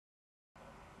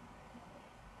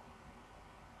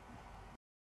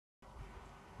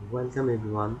Welcome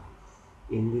everyone.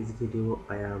 In this video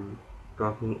I am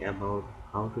talking about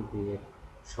how to create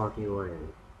short URL.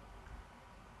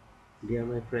 Dear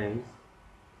my friends,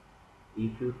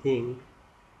 if you think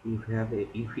if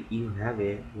you have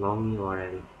a long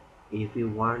URL, if you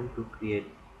want to create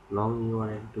long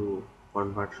URL to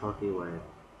convert short URL,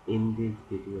 in this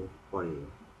video for you.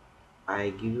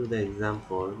 I give you the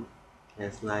example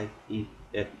as like if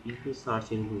you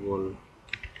search in Google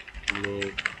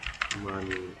make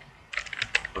money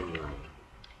online,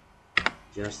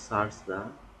 just search the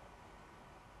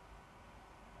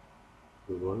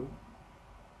Google.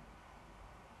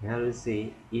 Here we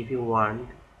see if you want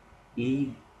e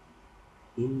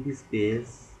in this page,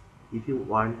 if you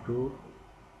want to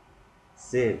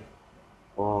save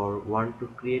or want to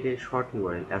create a short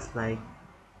URL, as like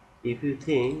if you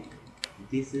think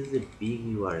this is a big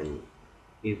URL,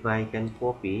 if I can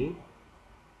copy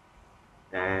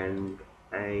and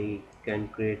I can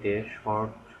create a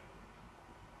short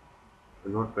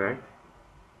notepad.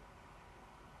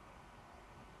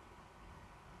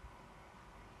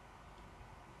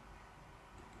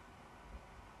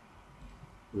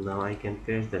 Now I can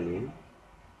paste the link.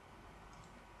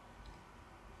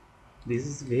 This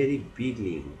is very big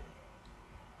link.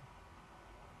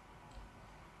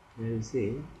 Here you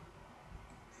see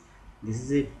this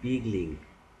is a big link.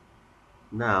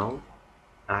 Now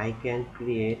I can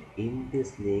create in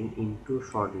this link into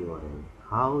short URL.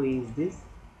 How is this?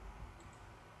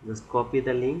 Just copy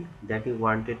the link that you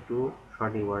wanted to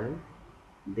short URL,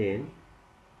 then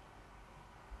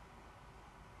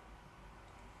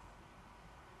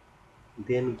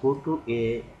go to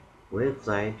a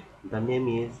website. The name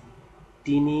is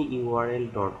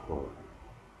tinyurl.com.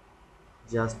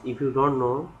 Just if you don't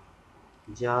know,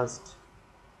 just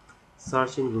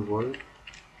search in Google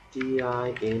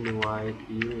tinyurl.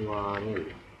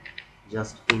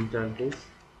 Just enter this.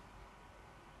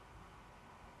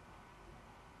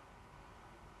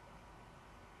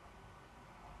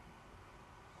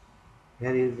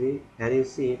 Here you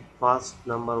see first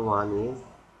number one is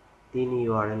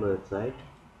tinyurl website.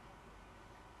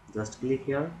 Just click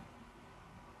here.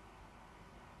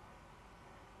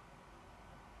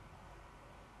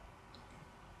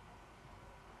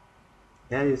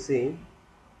 Here you see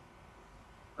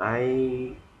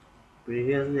I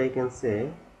previously I can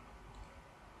say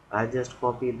I just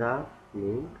copy the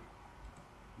link,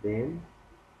 then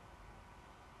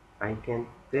I can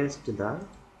paste the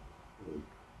link.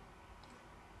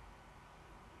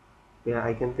 Yeah,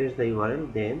 I can paste the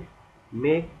URL, then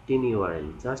make tin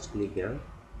URL. Just click here.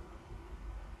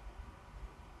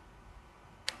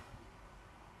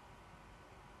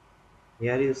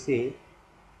 Here you see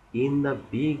in the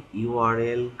big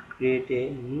URL create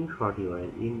a new short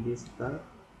URL. In this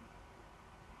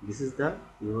is the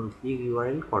your big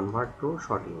URL convert to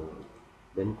short URL.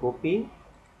 Then copy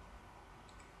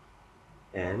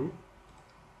and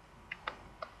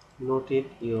notate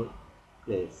your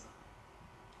place.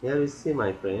 Here you see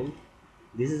my friend,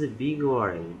 this is a big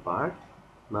URL, but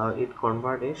now it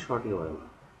convert a short URL.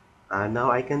 And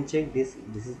now I can check this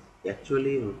is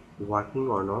actually working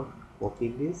or not. Copy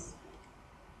this,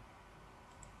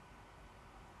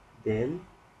 then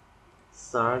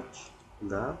search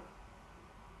search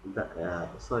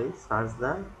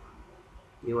the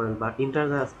URL bar, enter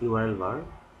the URL bar,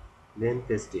 then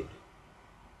paste it.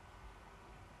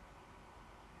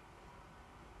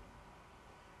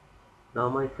 Now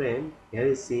my friend, here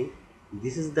you see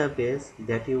this is the page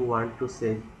that you want to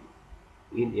save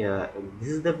in. This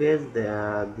is the page,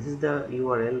 this is the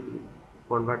URL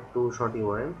convert to short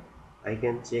URL. I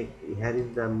can check. Here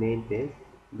is the main page,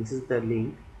 this is the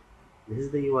link, this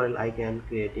is the URL I can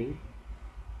creating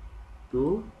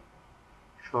to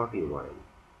short URL.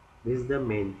 This is the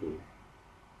main thing.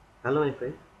 Hello my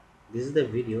friend, this is the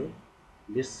video.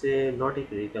 This not a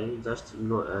critical, just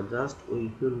know, just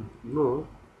if you know,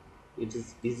 it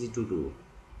is easy to do.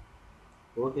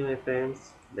 Okay my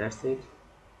friends, that's it.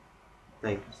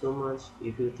 Thank you so much.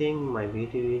 If you think my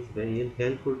video is very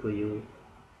helpful to you,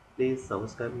 please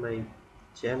subscribe my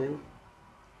channel.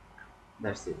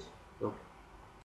 That's it.